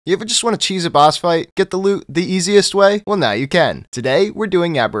You ever just want to cheese a boss fight? Get the loot the easiest way? Well, now you can. Today, we're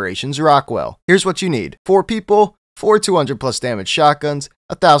doing Aberration's Rockwell. Here's what you need. 4 people, 4 200 plus damage shotguns,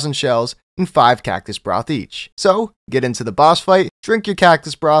 1,000 shells, and 5 cactus broth each. So, get into the boss fight, drink your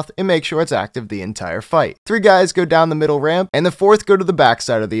cactus broth, and make sure it's active the entire fight. 3 guys go down the middle ramp, and the 4th go to the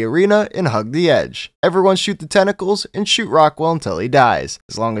backside of the arena and hug the edge. Everyone shoot the tentacles and shoot Rockwell until he dies.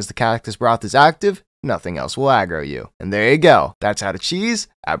 As long as the cactus broth is active, nothing else will aggro you. And there you go. That's how to cheese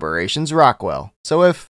Aberration's Rockwell. So if